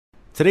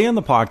Today on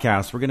the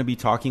podcast, we're going to be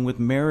talking with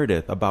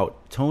Meredith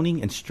about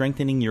toning and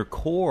strengthening your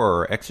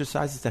core,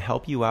 exercises to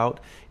help you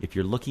out if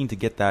you're looking to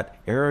get that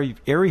area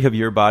of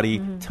your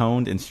body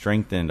toned and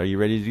strengthened. Are you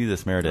ready to do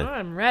this, Meredith? Oh,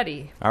 I'm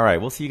ready. All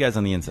right, we'll see you guys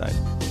on the inside.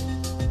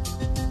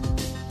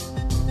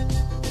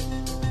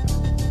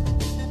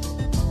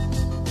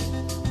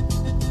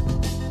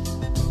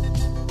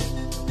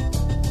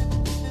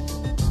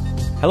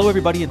 Hello,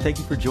 everybody, and thank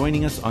you for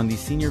joining us on the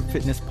Senior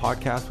Fitness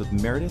Podcast with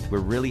Meredith. We're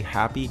really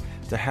happy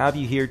to have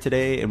you here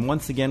today. And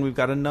once again, we've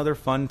got another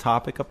fun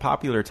topic, a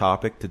popular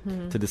topic to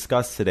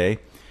discuss today.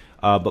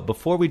 But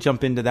before we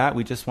jump into that,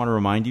 we just want to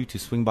remind you to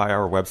swing by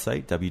our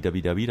website,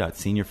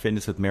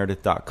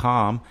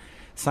 www.seniorfitnesswithmeredith.com.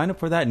 Sign up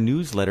for that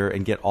newsletter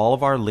and get all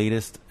of our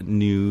latest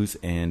news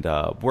and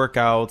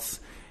workouts,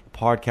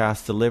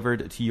 podcasts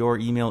delivered to your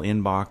email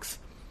inbox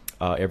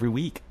every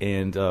week.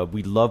 And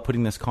we love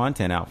putting this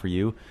content out for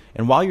you.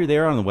 And while you're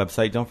there on the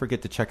website, don't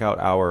forget to check out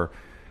our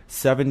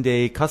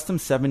custom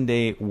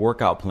 7-day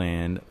workout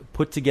plan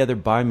put together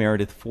by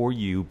Meredith for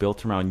you,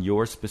 built around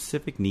your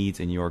specific needs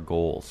and your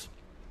goals.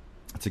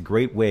 It's a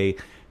great way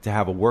to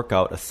have a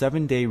workout, a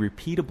 7-day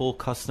repeatable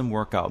custom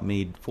workout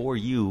made for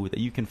you that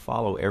you can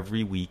follow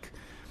every week,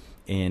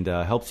 and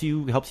helps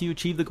you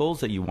achieve the goals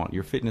that you want,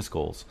 your fitness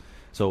goals.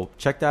 So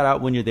check that out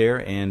when you're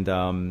there. And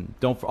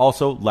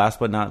also, last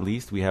but not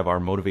least, we have our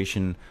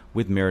Motivation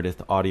with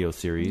Meredith audio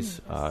series,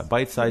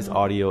 bite-sized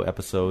audio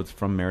episodes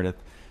from Meredith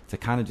to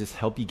kind of just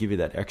help you, give you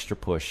that extra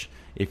push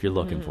if you're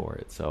looking for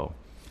it. So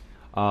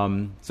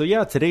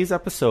yeah, today's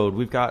episode,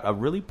 we've got a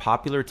really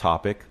popular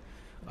topic.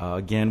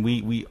 Again,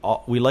 we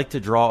like to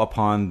draw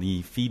upon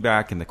the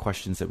feedback and the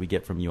questions that we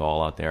get from you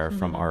all out there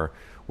from our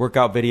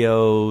workout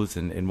videos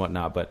and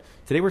whatnot. But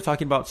today we're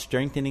talking about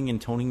strengthening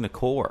and toning the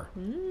core.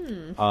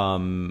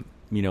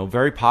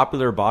 Very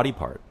popular body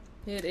part.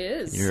 It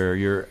is.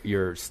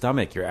 Your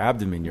stomach, your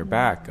abdomen, your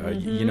back.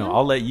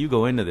 I'll let you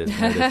go into this,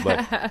 Meredith,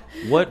 but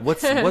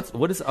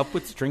what is up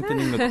with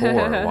strengthening the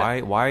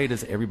core? Why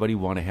does everybody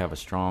want to have a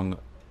strong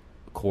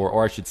core,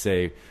 or I should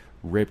say,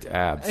 ripped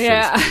abs?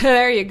 Yeah, so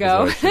there you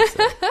go.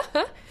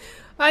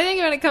 I I think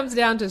when it comes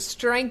down to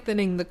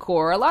strengthening the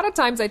core, a lot of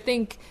times I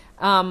think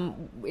I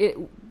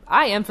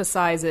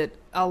emphasize it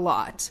a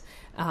lot.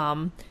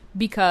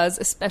 Because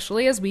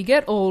especially as we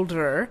get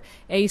older,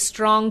 a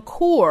strong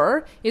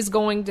core is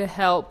going to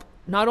help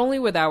not only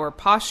with our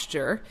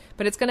posture,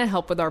 but it's going to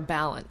help with our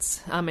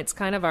balance. It's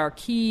kind of our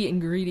key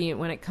ingredient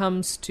when it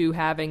comes to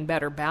having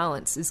better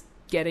balance, is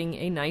getting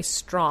a nice,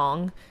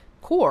 strong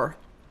core.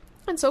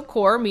 And so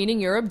core meaning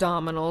your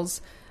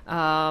abdominals,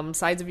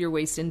 sides of your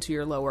waist into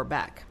your lower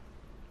back.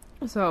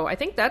 So I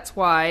think that's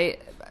why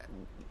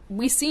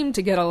we seem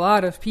to get a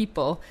lot of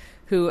people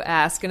who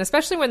ask, and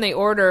especially when they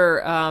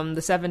order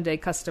the 7-day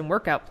custom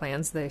workout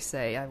plans, they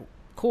say,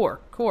 core,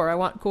 I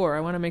want core.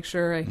 I want to make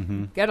sure I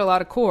get a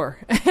lot of core.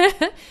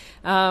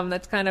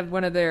 That's kind of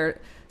one of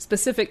their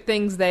specific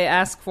things they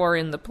ask for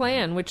in the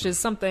plan, which is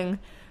something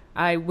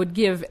I would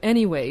give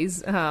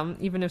anyways,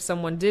 even if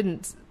someone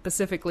didn't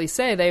specifically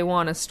say they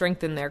want to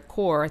strengthen their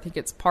core. I think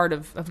it's part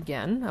of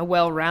again, a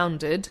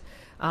well-rounded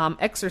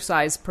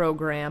exercise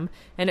program,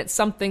 and it's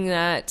something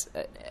that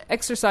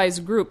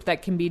exercise group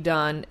that can be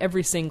done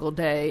every single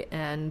day.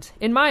 And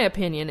in my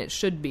opinion, it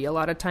should be. A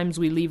lot of times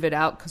we leave it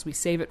out because we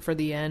save it for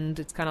the end.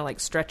 It's kind of like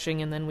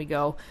stretching, and then we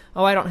go,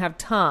 oh, I don't have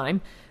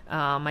time.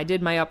 I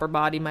did my upper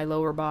body, my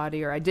lower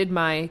body, or I did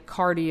my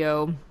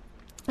cardio.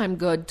 I'm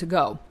good to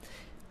go,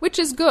 which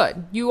is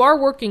good. You are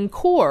working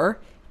core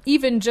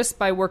even just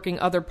by working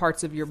other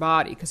parts of your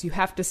body, because you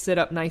have to sit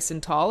up nice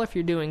and tall. If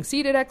you're doing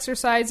seated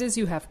exercises,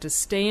 you have to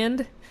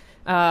stand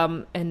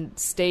and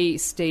stay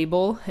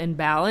stable and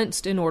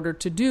balanced in order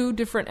to do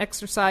different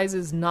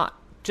exercises, not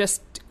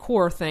just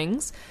core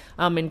things.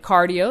 In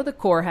cardio, the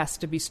core has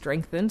to be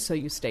strengthened, so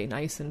you stay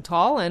nice and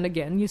tall, and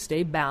again, you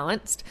stay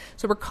balanced.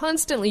 So we're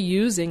constantly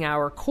using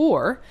our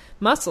core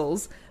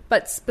muscles,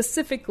 but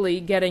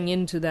specifically getting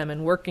into them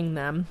and working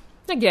them.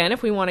 Again,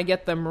 if we want to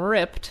get them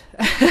ripped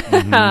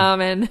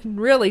and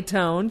really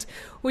toned,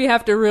 we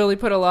have to really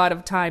put a lot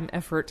of time,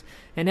 effort,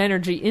 and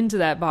energy into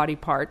that body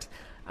part.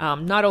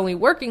 Not only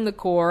working the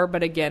core,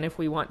 but again, if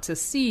we want to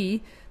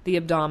see the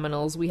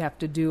abdominals, we have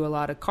to do a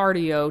lot of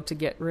cardio to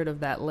get rid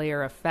of that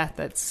layer of fat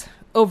that's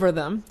over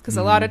them. Because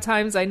a lot of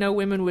times I know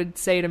women would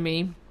say to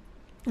me,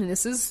 and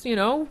this is,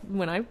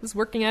 when I was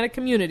working at a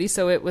community,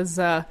 so it was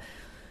a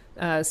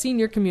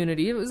senior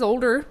community, it was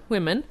older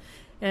women,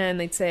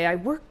 and they'd say, I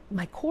work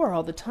my core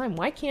all the time.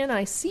 Why can't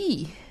I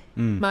see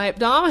my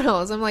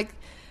abdominals? I'm like,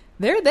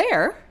 they're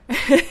there.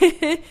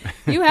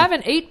 You have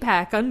an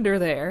 8-pack under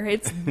there.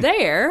 It's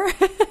there.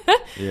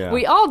 Yeah.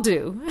 We all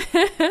do.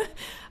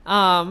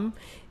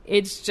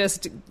 It's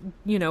just,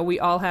 we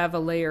all have a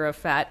layer of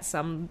fat,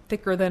 some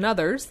thicker than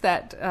others,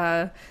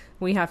 that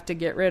we have to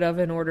get rid of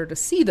in order to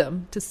see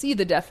them, to see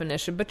the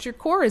definition. But your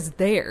core is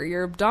there.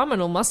 Your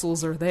abdominal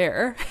muscles are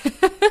there.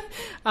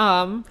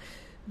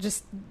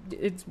 Just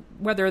it's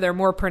whether they're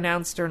more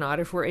pronounced or not,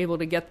 if we're able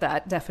to get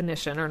that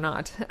definition or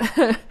not.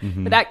 But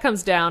that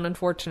comes down,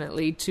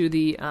 unfortunately, to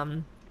the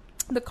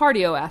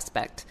cardio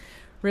aspect.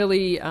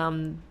 really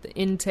the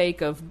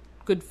intake of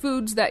good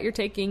foods that you're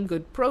taking,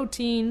 good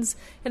proteins,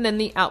 and then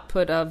the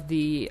output of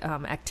the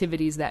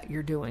activities that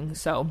you're doing.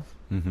 So,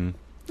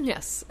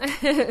 yes.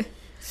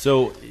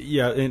 So,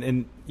 yeah,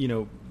 and you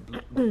know,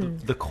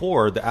 the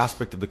core, the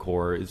aspect of the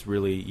core is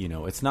really, you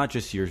know, it's not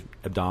just your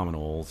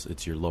abdominals,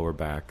 it's your lower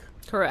back.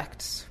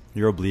 Correct.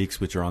 Your obliques,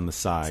 which are on the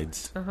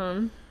sides.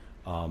 And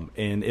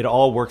it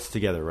all works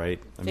together, right?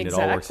 I mean,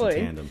 exactly. It all works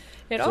in tandem.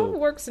 It all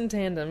works in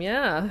tandem,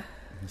 yeah.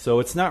 So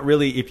it's not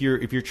really, if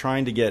you're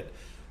trying to get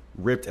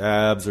ripped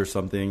abs or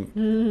something,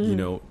 you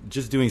know,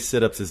 just doing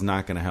sit-ups is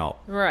not going to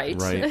help. Right.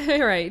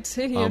 Right.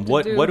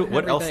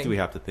 What else do we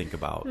have to think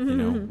about? You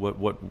know,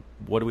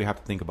 what do we have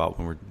to think about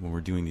when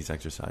we're doing these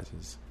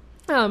exercises?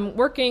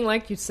 Working,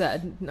 like you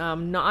said,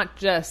 not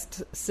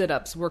just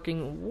sit-ups,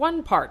 working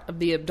one part of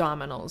the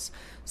abdominals.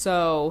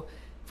 So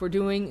if we're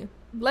doing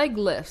leg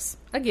lifts,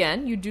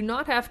 again, you do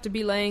not have to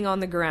be laying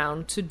on the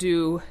ground to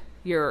do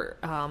your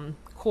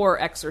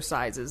core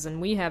exercises.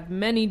 And we have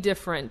many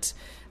different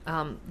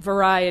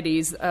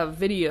varieties of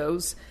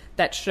videos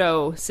that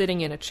show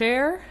sitting in a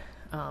chair,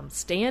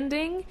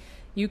 standing.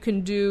 You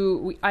can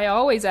do, I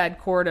always add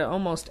core to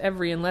almost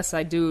every, unless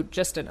I do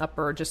just an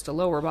upper or just a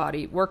lower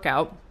body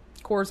workout.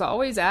 Core's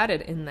always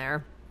added in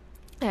there.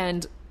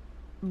 And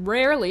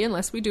rarely,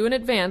 unless we do an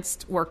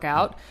advanced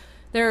workout,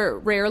 they're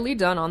rarely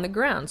done on the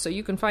ground. So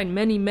you can find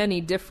many, many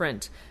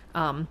different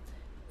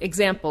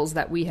examples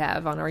that we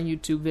have on our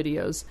YouTube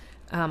videos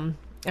and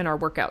our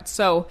workouts.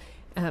 So,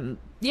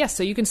 yes,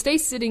 so you can stay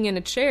sitting in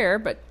a chair,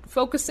 but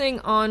focusing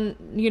on,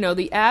 you know,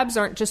 the abs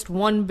aren't just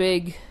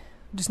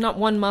not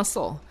one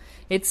muscle.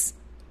 It's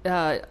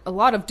a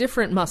lot of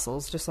different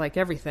muscles, just like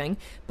everything,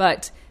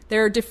 but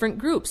there are different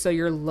groups. So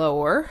your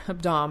lower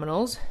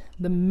abdominals,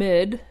 the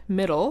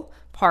middle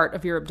part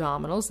of your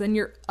abdominals, then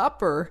your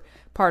upper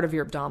part of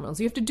your abdominals.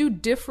 You have to do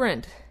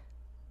different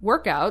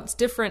workouts,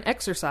 different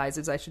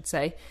exercises, I should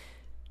say,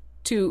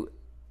 to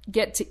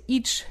get to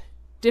each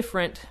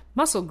different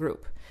muscle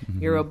group.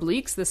 Your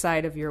obliques, the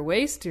side of your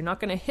waist, you're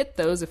not going to hit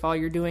those if all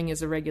you're doing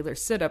is a regular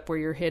sit-up where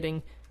you're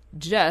hitting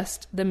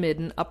just the mid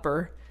and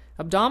upper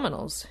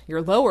abdominals.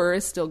 Your lower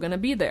is still going to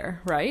be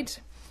there, right?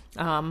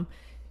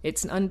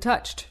 It's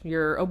untouched.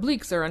 Your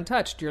obliques are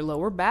untouched. Your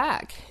lower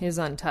back is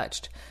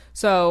untouched.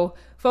 So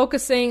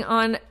focusing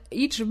on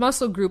each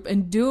muscle group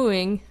and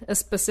doing a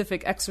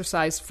specific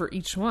exercise for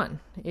each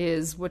one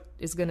is what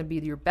is going to be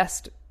your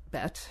best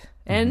bet.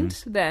 And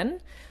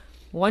then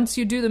once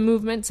you do the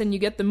movements and you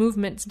get the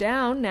movements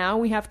down, now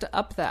we have to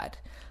up that.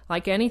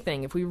 Like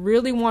anything, if we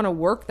really want to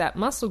work that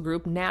muscle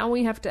group, now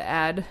we have to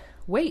add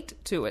weight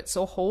to it.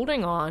 So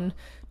holding on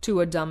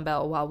to a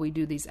dumbbell while we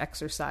do these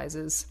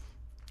exercises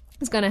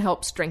is going to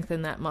help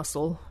strengthen that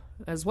muscle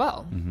as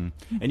well.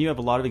 And you have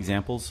a lot of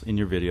examples in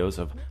your videos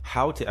of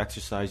how to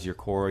exercise your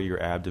core,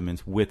 your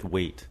abdomens with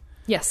weight.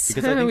 Yes,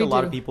 because I think a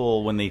lot of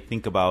people, when they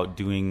think about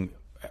doing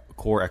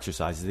core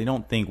exercises, they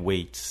don't think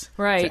weights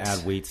to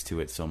add weights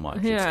to it so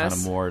much. It's kind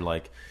of more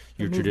like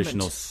your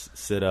traditional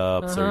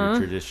sit-ups or your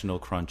traditional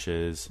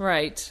crunches.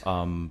 Right.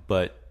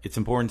 But it's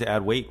important to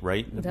add weight,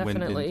 right?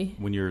 Definitely.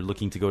 When you're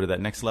looking to go to that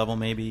next level,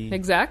 maybe.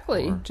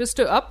 Exactly. Just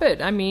to up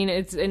it. I mean,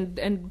 it's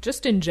and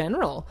just in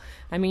general.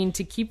 I mean,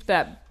 to keep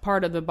that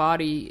part of the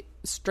body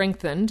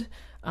strengthened,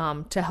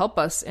 to help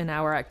us in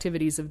our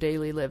activities of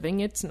daily living,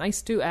 it's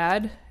nice to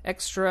add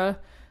extra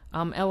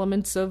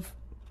elements of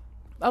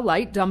a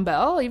light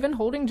dumbbell, even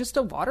holding just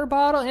a water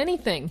bottle,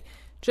 anything,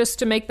 just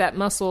to make that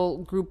muscle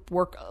group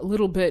work a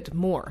little bit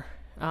more,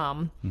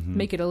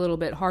 make it a little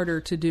bit harder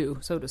to do,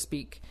 so to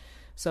speak.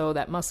 So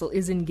that muscle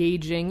is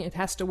engaging. It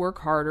has to work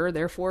harder.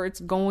 Therefore, it's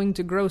going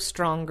to grow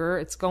stronger.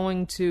 It's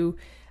going to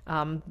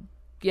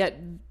get,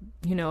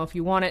 you know, if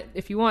you want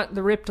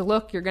the rip to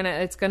look,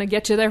 it's gonna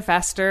get you there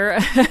faster.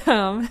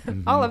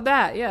 All of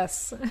that,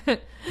 yes.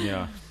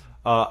 Yeah.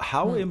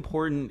 How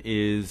important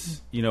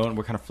is, you know, and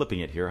we're kind of flipping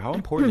it here, how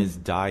important is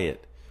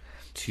diet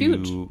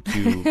to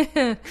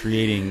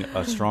creating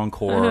a strong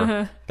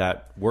core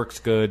that works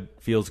good,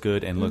 feels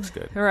good, and looks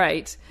good?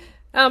 Right.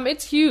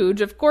 It's huge.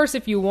 Of course,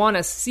 if you want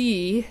to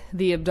see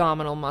the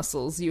abdominal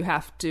muscles, you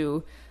have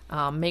to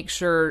make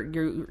sure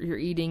you're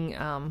eating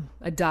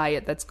a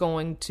diet that's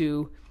going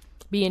to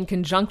be in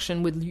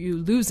conjunction with you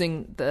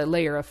losing the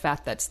layer of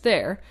fat that's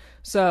there.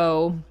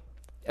 So,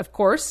 of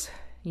course,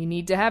 you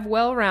need to have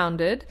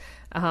well-rounded,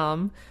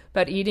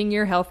 but eating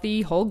your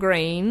healthy whole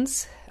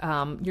grains,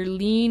 your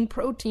lean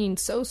protein,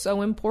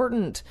 so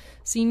important.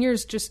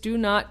 Seniors just do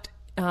not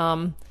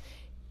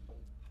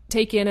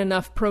take in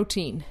enough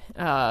protein.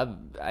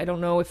 I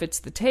don't know if it's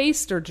the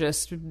taste or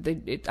just,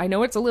 I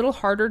know it's a little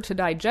harder to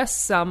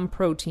digest some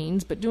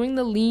proteins, but doing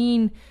the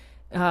lean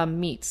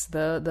meats,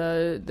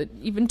 the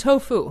even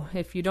tofu,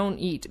 if you don't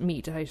eat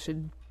meat,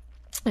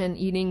 and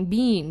eating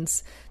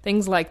beans,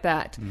 things like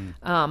that.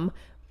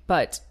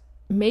 But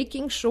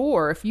making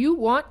sure, if you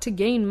want to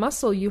gain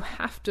muscle, you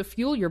have to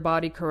fuel your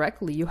body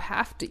correctly. You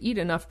have to eat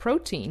enough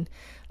protein.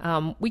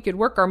 We could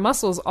work our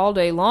muscles all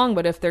day long,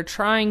 but if they're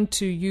trying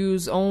to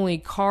use only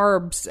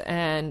carbs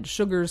and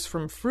sugars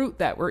from fruit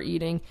that we're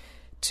eating,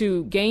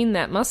 to gain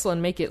that muscle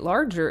and make it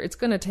larger, it's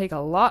going to take a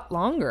lot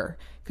longer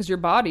because your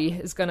body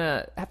is going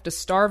to have to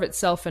starve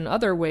itself in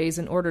other ways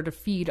in order to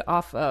feed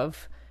off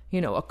of,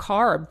 a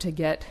carb to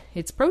get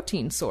its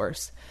protein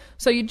source.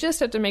 So you just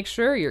have to make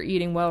sure you're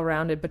eating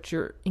well-rounded, but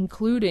you're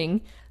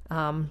including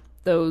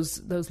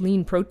those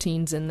lean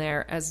proteins in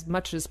there as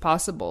much as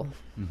possible.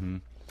 Mm-hmm.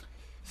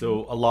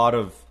 So a lot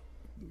of,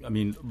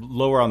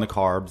 lower on the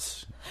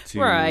carbs.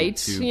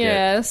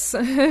 Yes.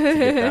 To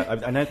get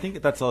that. And I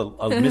think that's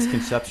a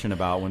misconception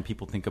about when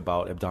people think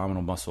about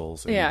abdominal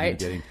muscles and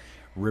getting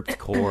ripped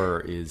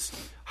core is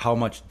how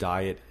much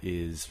diet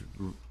is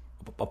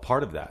a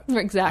part of that.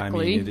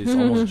 Exactly. It is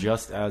almost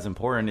just as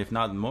important, if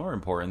not more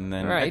important,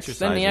 than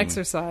exercising. Than the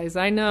exercise.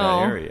 I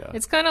know. That area.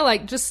 It's kind of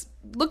like just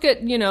look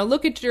at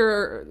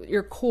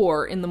your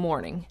core in the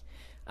morning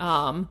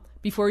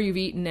before you've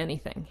eaten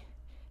anything.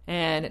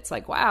 And it's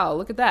like, wow,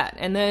 look at that.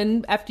 And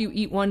then after you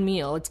eat one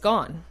meal, it's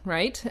gone,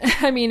 right?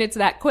 It's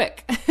that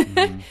quick.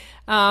 Mm-hmm.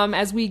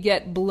 As we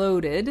get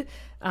bloated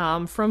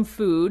from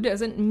food,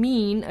 doesn't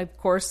mean, of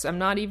course,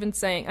 I'm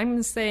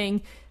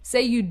saying,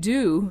 say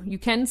you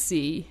can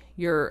see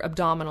your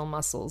abdominal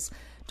muscles.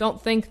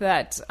 Don't think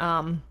that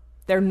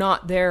they're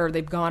not there,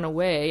 they've gone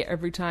away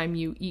every time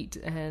you eat.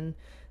 And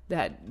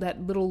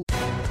that little...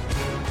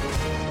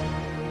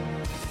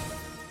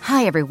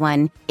 Hi,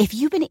 everyone. If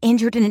you've been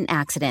injured in an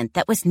accident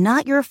that was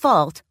not your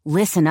fault,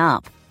 listen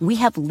up. We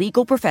have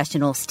legal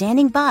professionals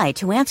standing by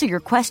to answer your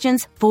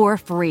questions for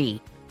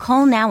free.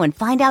 Call now and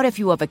find out if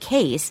you have a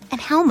case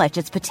and how much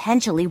it's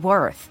potentially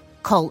worth.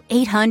 Call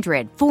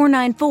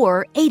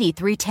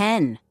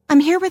 800-494-8310.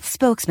 I'm here with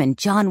spokesman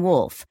John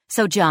Wolf.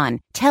 So, John,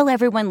 tell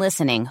everyone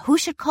listening who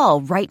should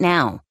call right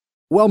now.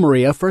 Well,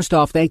 Maria, first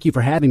off, thank you for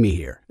having me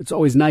here. It's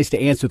always nice to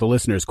answer the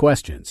listeners'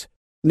 questions.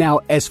 Now,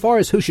 as far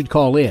as who should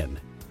call in,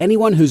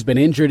 anyone who's been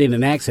injured in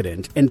an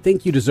accident and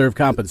think you deserve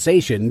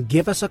compensation,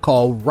 give us a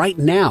call right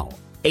now.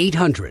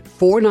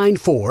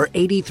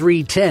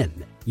 800-494-8310.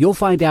 You'll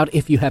find out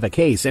if you have a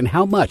case and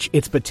how much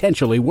it's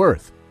potentially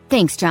worth.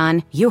 Thanks,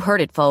 John. You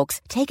heard it, folks.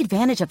 Take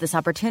advantage of this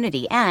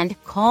opportunity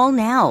and call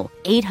now.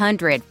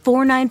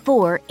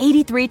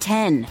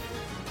 800-494-8310.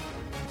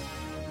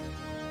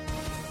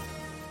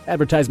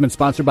 Advertisement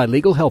sponsored by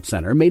Legal Help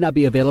Center. May not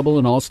be available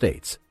in all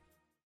states.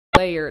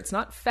 Layer. It's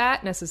not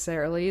fat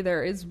necessarily.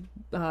 There is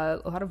a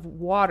lot of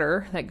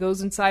water that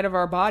goes inside of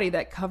our body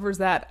that covers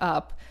that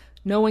up,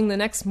 knowing the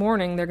next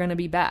morning they're going to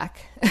be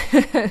back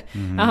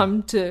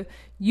to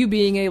you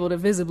being able to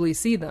visibly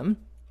see them.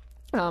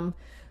 So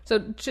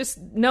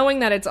just knowing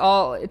that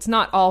it's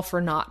not all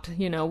for naught.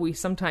 We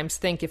sometimes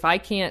think if I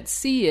can't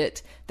see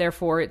it,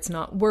 therefore it's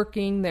not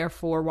working,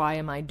 therefore why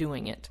am I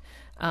doing it?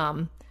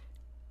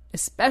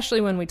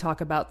 Especially when we talk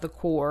about the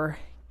core,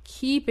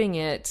 keeping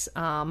it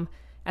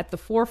at the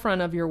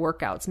forefront of your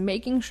workouts,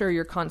 making sure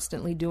you're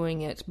constantly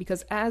doing it,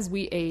 because as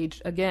we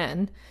age,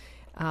 again,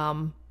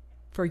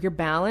 for your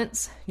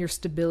balance, your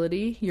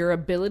stability, your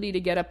ability to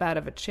get up out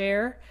of a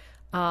chair,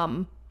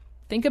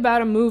 think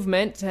about a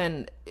movement.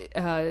 And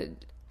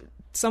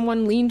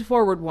someone leaned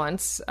forward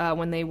once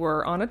when they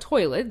were on a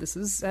toilet. This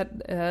is at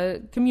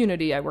a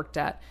community I worked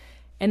at,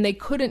 and they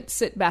couldn't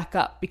sit back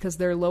up because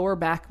their lower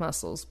back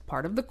muscles,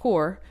 part of the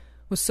core,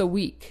 was so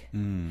weak.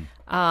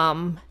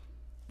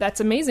 That's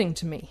amazing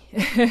to me.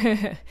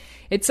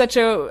 It's such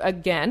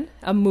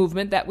a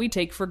movement that we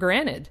take for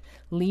granted.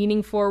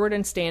 Leaning forward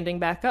and standing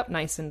back up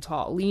nice and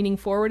tall. Leaning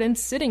forward and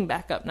sitting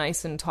back up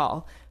nice and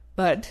tall.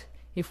 But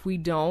if we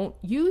don't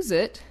use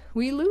it,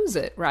 we lose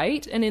it,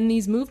 right? And in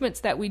these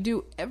movements that we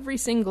do every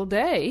single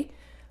day,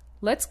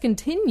 let's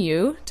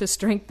continue to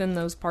strengthen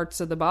those parts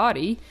of the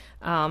body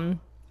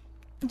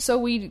so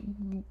we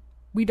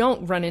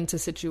don't run into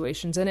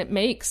situations, and it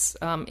makes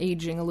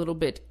aging a little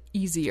bit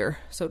easier,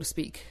 so to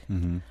speak.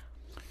 Mm-hmm.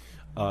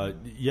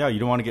 You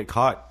don't want to get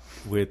caught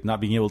with not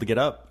being able to get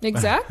up.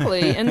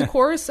 Exactly. And the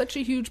core is such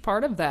a huge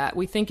part of that.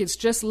 We think it's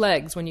just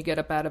legs when you get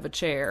up out of a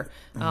chair,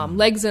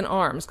 legs and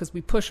arms, because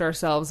we push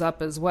ourselves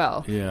up as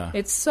well. Yeah.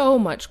 It's so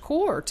much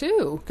core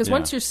too, because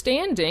once you're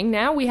standing,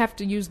 now we have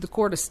to use the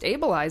core to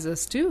stabilize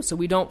us too, so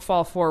we don't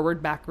fall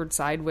forward, backward,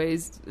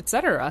 sideways,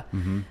 etc.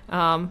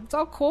 It's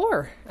all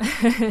core.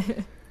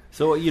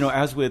 So,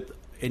 as with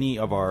any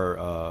of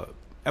our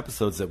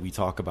episodes that we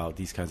talk about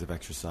these kinds of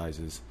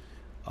exercises,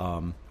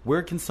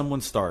 where can someone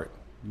start?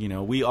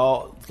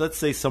 Let's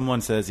say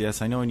someone says,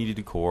 yes, I know I need to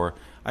do core.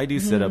 I do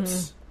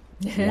sit-ups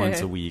once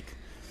a week.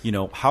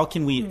 How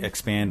can we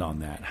expand on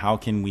that?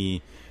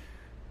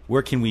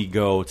 Where can we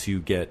go to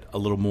get a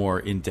little more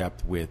in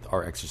depth with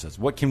our exercise?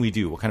 What can we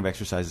do? What kind of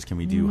exercises can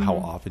we do? How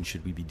often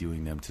should we be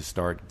doing them to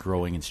start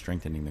growing and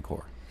strengthening the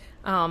core?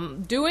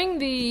 Doing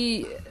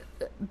the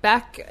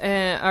back,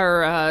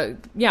 I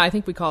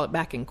think we call it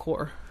back and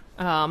core.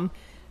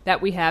 That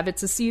we have.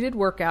 It's a seated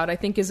workout, I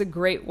think is a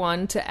great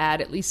one to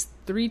add at least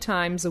 3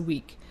 times a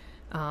week.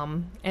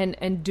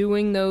 And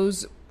doing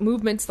those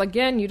movements,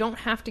 again, you don't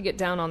have to get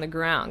down on the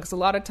ground, because a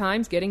lot of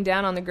times getting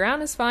down on the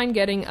ground is fine.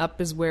 Getting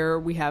up is where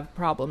we have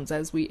problems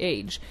as we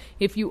age.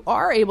 If you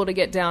are able to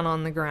get down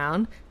on the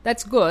ground,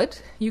 that's good.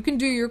 You can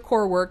do your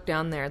core work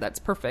down there. That's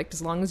perfect,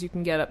 as long as you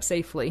can get up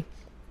safely.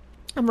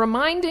 I'm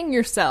reminding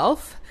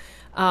yourself,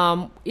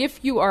 if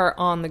you are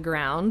on the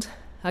ground,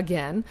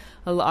 again,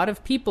 a lot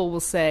of people will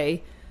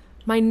say,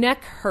 my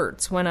neck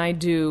hurts when I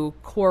do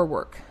core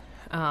work,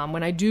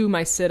 when I do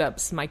my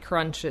sit-ups, my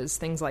crunches,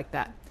 things like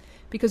that,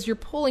 because you're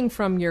pulling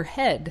from your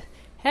head.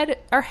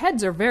 Our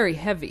heads are very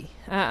heavy.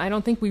 I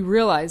don't think we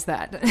realize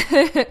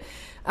that.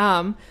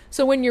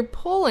 So when you're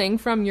pulling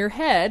from your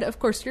head, of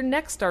course, your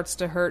neck starts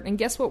to hurt, and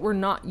guess what we're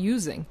not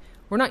using?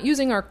 We're not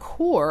using our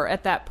core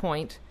at that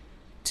point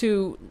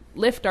to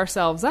lift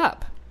ourselves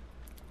up.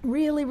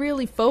 Really,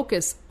 really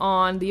focus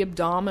on the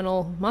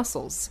abdominal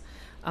muscles.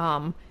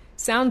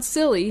 Sounds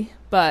silly,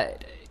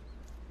 but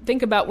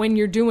think about when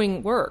you're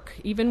doing work,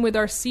 even with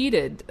our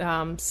seated,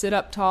 sit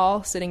up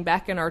tall, sitting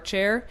back in our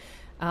chair,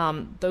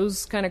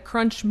 those kind of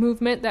crunch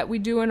movement that we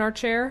do in our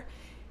chair.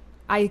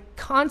 I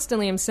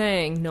constantly am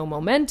saying no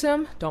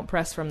momentum, don't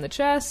press from the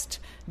chest,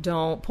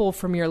 don't pull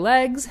from your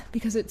legs,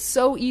 because it's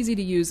so easy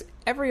to use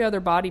every other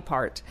body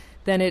part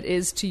than it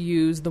is to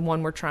use the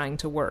one we're trying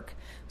to work.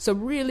 So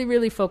really,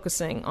 really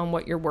focusing on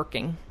what you're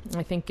working,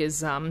 I think, is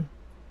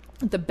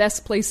the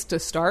best place to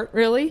start,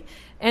 really.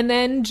 And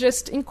then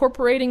just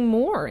incorporating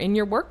more in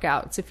your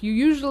workouts. If you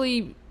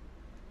usually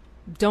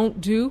don't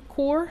do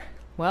core,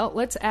 well,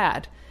 let's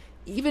add.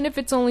 Even if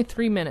it's only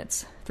 3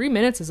 minutes. 3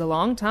 minutes is a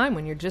long time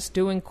when you're just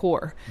doing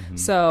core. Mm-hmm.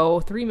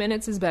 So 3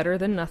 minutes is better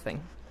than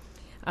nothing.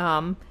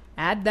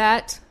 Add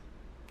that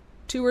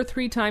 2 or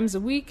 3 times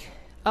a week.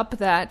 Up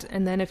that,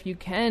 and then if you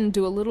can,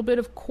 do a little bit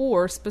of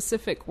core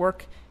specific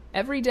work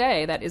every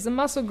day. That is a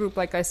muscle group,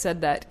 like I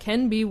said, that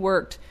can be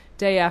worked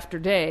day after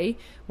day,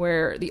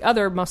 where the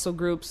other muscle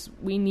groups,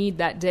 we need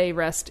that day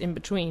rest in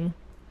between.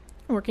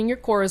 Working your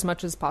core as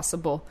much as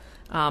possible,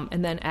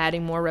 and then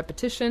adding more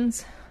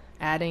repetitions,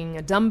 adding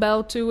a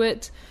dumbbell to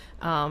it,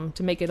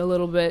 to make it a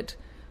little bit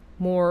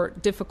more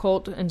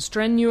difficult and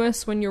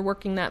strenuous when you're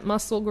working that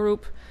muscle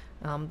group.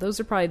 Those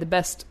are probably the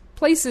best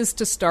places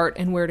to start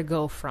and where to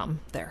go from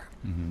there.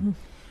 Mm-hmm.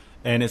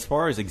 And as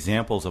far as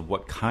examples of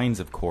what kinds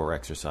of core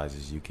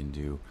exercises you can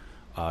do,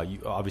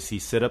 you obviously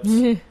sit-ups.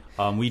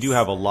 We do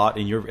have a lot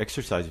in your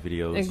exercise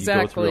videos.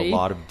 Exactly. You go through a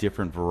lot of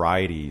different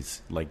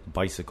varieties, like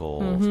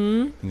bicycles,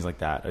 things like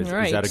that. Is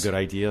that a good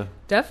idea?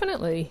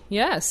 Definitely,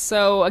 yes.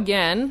 So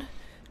again,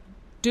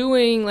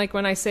 doing, like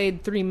when I say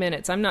 3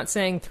 minutes, I'm not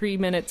saying 3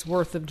 minutes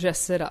worth of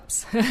just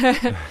sit-ups.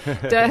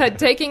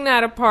 Taking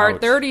that apart,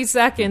 Ouch. 30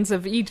 seconds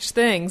of each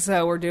thing.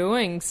 So we're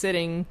doing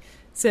sitting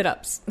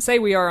sit-ups. Say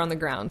we are on the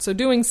ground. So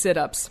doing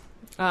sit-ups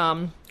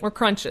or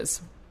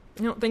crunches.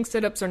 I don't think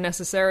sit-ups are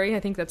necessary. I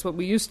think that's what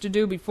we used to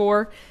do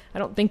before. I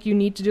don't think you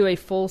need to do a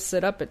full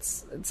sit-up.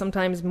 It's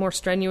sometimes more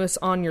strenuous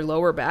on your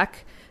lower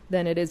back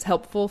than it is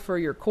helpful for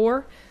your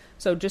core.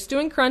 So just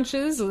doing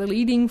crunches,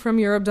 leading from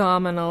your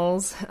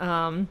abdominals,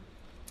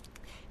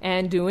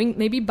 and doing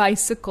maybe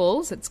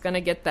bicycles. It's going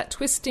to get that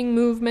twisting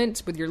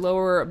movement with your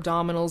lower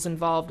abdominals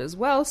involved as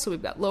well. So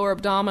we've got lower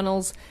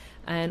abdominals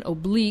and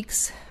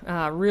obliques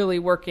really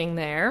working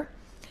there.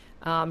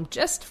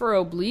 Just for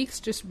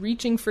obliques, just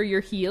reaching for your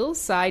heels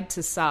side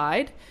to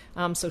side.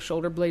 So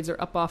shoulder blades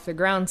are up off the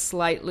ground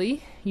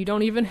slightly. You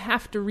don't even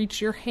have to reach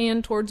your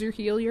hand towards your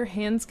heel. Your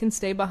hands can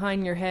stay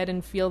behind your head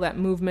and feel that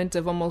movement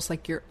of almost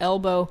like your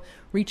elbow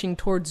reaching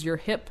towards your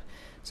hip.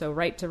 So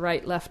right to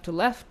right, left to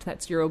left,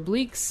 that's your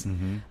obliques.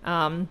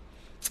 Mm-hmm.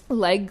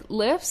 Leg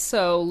lifts,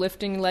 so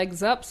lifting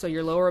legs up, so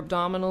your lower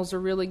abdominals are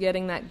really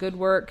getting that good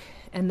work.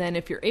 And then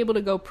if you're able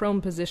to go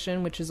prone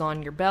position, which is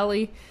on your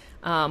belly,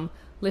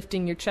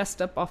 lifting your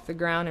chest up off the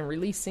ground and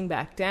releasing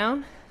back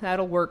down,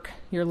 that'll work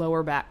your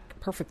lower back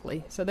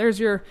perfectly. So there's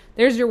your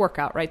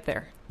workout right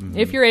there,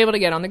 if you're able to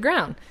get on the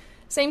ground.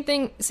 Same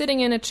thing,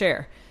 sitting in a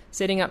chair.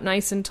 Sitting up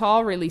nice and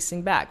tall,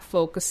 releasing back,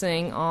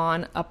 focusing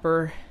on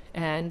upper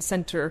and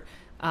center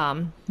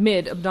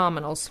mid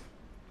abdominals.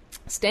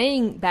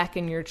 Staying back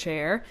in your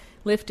chair,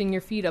 lifting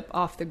your feet up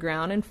off the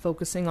ground and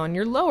focusing on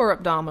your lower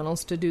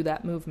abdominals to do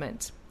that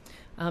movement.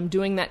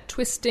 Doing that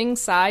twisting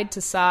side to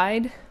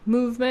side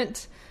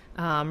movement,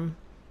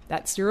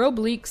 that's your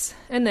obliques,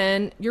 and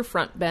then your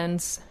front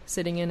bends,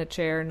 sitting in a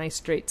chair, nice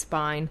straight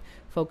spine,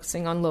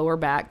 focusing on lower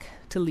back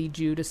to lead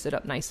you to sit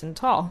up nice and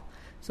tall.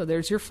 So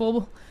there's your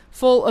full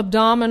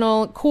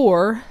abdominal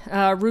core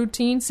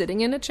routine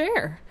sitting in a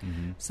chair.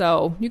 Mm-hmm.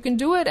 So you can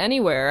do it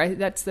anywhere.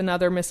 That's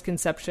another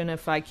misconception.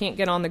 If I can't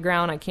get on the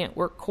ground, I can't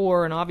work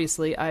core. And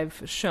obviously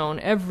I've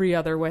shown every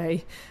other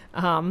way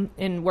in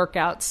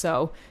workouts.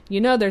 So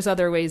there's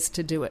other ways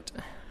to do it.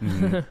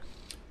 Mm-hmm.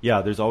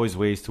 Yeah, there's always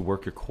ways to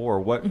work your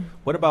core. What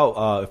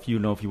about if you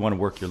want to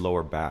work your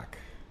lower back?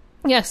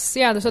 Yes,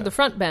 yeah, so the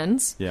front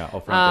bends. Yeah,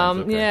 front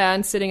bends, okay. Yeah,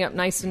 and sitting up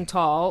nice and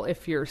tall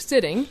if you're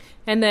sitting.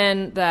 And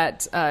then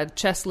that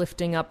chest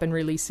lifting up and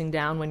releasing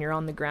down when you're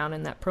on the ground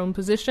in that prone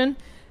position.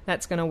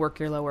 That's going to work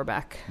your lower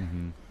back.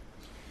 Mm-hmm.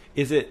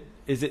 Is it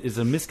is it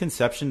a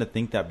misconception to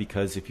think that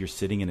because if you're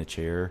sitting in a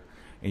chair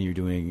and you're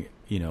doing,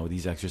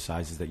 these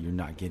exercises, that you're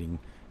not getting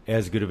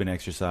as good of an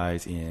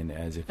exercise in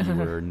as if you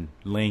were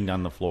laying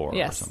on the floor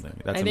or something?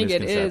 I think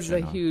it is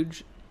a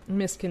huge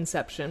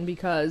misconception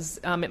because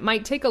it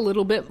might take a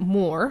little bit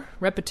more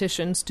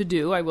repetitions to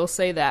do. I will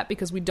say that,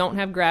 because we don't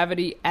have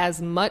gravity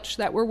as much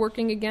that we're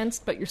working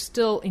against, but you're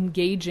still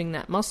engaging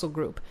that muscle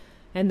group.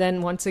 And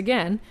then once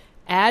again,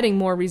 adding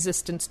more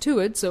resistance to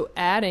it, so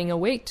adding a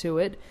weight to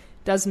it,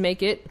 does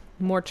make it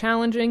more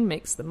challenging,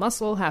 makes the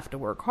muscle have to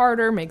work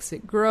harder, makes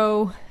it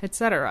grow,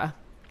 etc.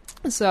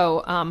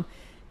 So,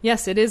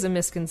 yes, it is a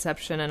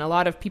misconception, and a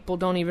lot of people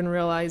don't even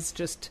realize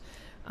just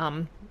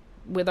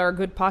with our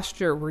good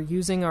posture, we're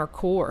using our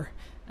core.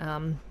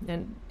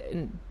 And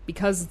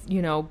because,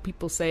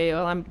 people say,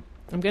 well, I'm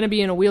going to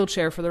be in a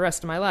wheelchair for the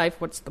rest of my life,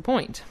 what's the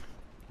point?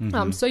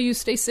 So you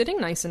stay sitting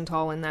nice and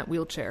tall in that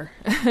wheelchair,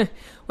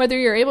 whether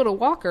you're able to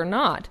walk or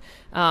not.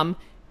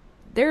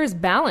 There is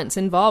balance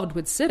involved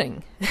with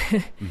sitting,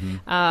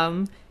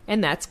 and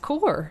that's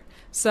core.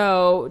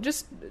 So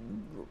just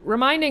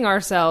reminding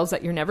ourselves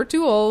that you're never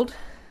too old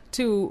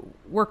to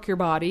work your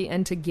body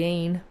and to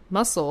gain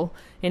muscle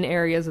in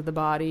areas of the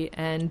body.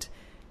 And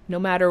no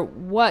matter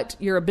what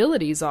your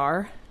abilities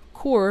are,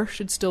 core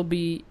should still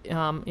be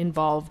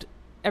involved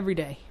every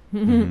day.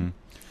 No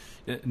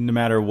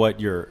matter what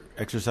your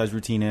exercise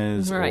routine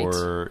is, right,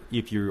 or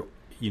if you're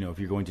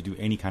going to do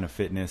any kind of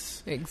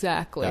fitness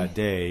that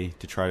day,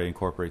 to try to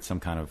incorporate some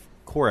kind of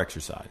core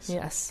exercise.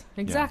 Yes,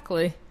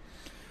 exactly.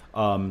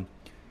 Yeah.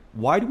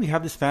 Why do we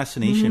have this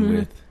fascination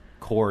with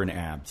core and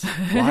abs?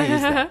 Why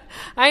is that?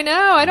 I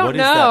know. I don't what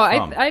know. Is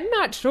that from? I'm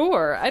not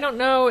sure. I don't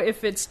know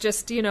if it's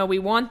just, we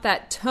want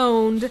that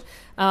toned,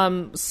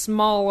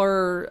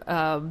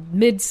 smaller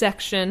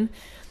midsection.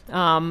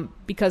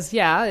 Because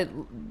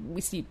we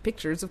see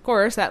pictures, of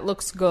course, that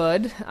looks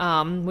good.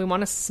 We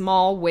want a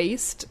small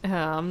waist,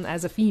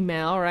 as a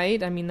female,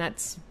 right? I mean,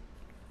 that's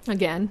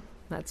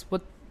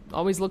what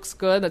always looks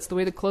good. That's the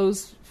way the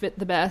clothes fit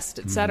the best,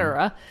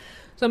 etc.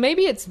 So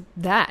maybe it's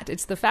that.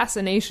 It's the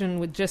fascination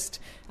with just,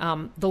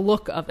 the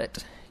look of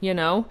it,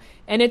 and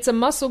it's a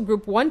muscle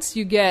group. Once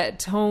you get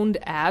toned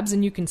abs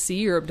and you can see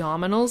your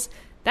abdominals,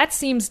 that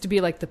seems to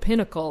be like the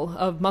pinnacle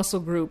of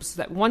muscle groups,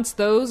 that once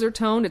those are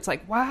toned, it's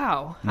like,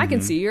 wow, I can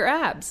see your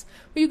abs.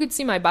 Well, you could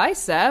see my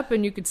bicep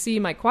and you could see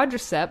my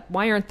quadricep.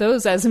 Why aren't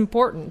those as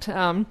important?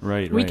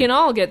 We can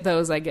all get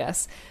those, I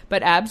guess.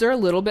 But abs are a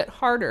little bit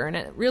harder. And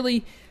it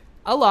really,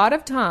 a lot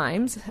of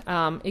times,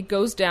 it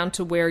goes down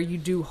to where you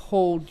do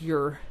hold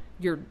your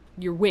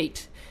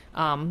weight,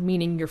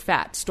 meaning your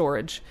fat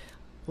storage.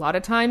 A lot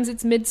of times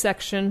it's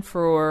midsection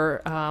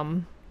for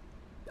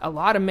a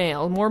lot of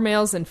more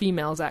males than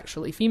females,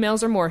 actually.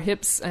 Females are more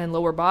hips and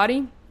lower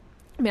body.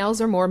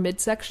 Males are more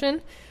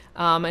midsection.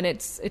 And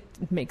it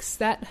makes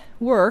that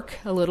work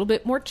a little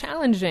bit more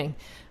challenging.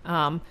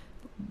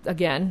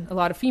 Again, a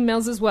lot of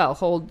females as well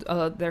hold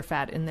their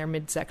fat in their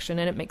midsection,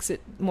 and it makes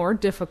it more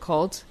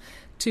difficult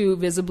to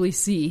visibly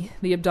see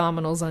the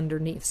abdominals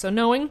underneath. So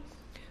knowing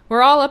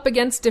we're all up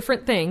against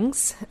different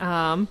things,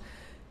 and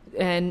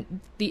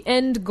the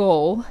end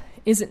goal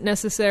isn't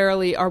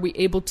necessarily are we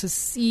able to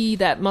see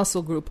that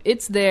muscle group.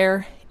 It's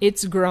there,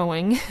 it's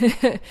growing,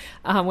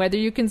 whether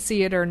you can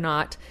see it or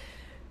not.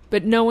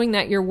 But knowing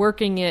that you're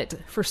working it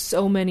for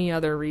so many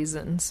other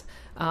reasons,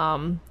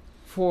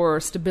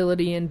 for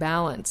stability and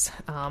balance,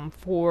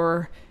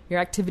 for your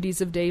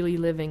activities of daily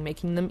living,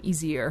 making them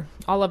easier,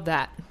 all of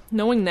that.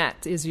 Knowing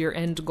that is your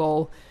end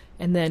goal.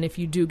 And then if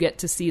you do get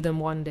to see them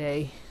one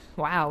day,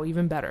 wow,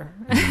 even better.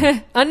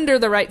 Under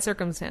the right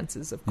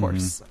circumstances, of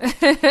course.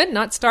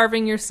 Not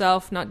starving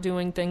yourself, not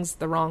doing things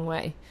the wrong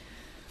way.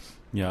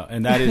 Yeah,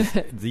 and that is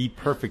the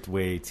perfect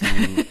way to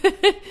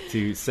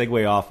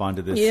segue off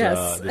onto this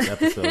this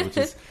episode, which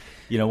is,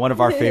 one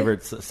of our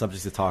favorite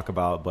subjects to talk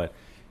about. But,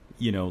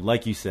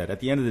 like you said, at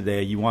the end of the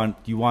day, you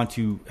want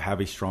to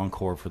have a strong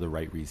core for the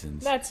right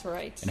reasons. That's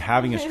right. And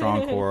having a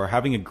strong core,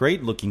 having a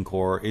great looking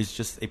core is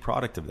just a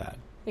product of that.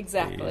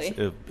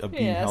 Exactly. Of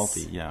being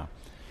healthy, yeah.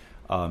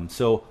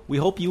 So we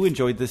hope you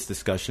enjoyed this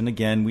discussion.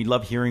 Again, we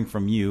love hearing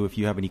from you. If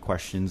you have any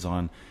questions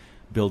on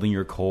building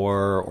your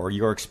core or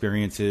your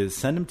experiences,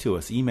 send them to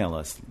us, email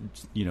us,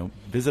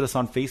 visit us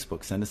on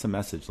Facebook, send us a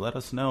message. Let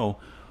us know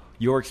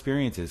your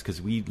experiences,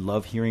 because we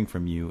love hearing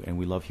from you and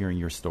we love hearing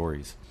your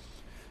stories.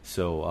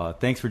 So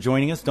thanks for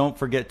joining us. Don't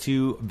forget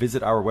to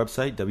visit our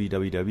website,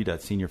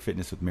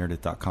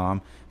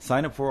 www.seniorfitnesswithmeredith.com.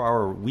 Sign up for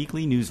our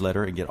weekly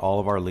newsletter and get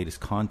all of our latest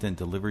content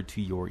delivered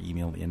to your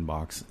email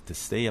inbox to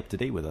stay up to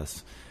date with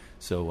us.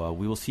 So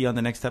we will see you on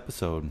the next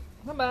episode.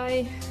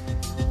 Bye-bye.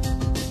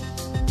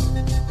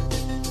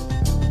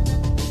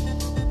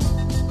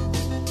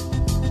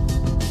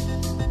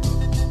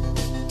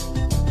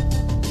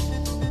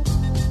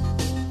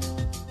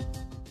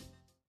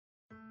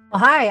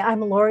 Hi,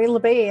 I'm Lori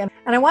LeBay,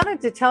 and I wanted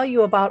to tell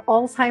you about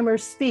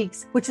Alzheimer's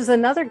Speaks, which is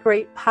another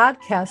great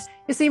podcast.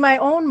 You see, my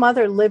own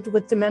mother lived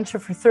with dementia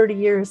for 30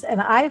 years,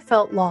 and I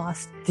felt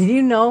lost. Did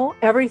you know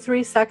every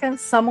 3 seconds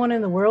someone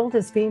in the world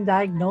is being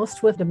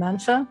diagnosed with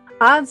dementia?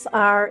 odds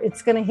are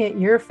it's going to hit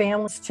your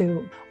families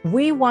too.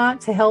 We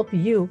want to help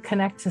you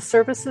connect to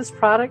services,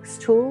 products,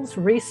 tools,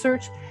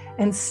 research,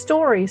 and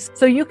stories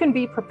so you can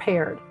be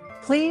prepared.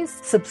 Please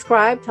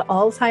subscribe to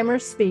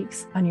Alzheimer's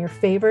Speaks on your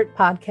favorite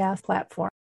podcast platform.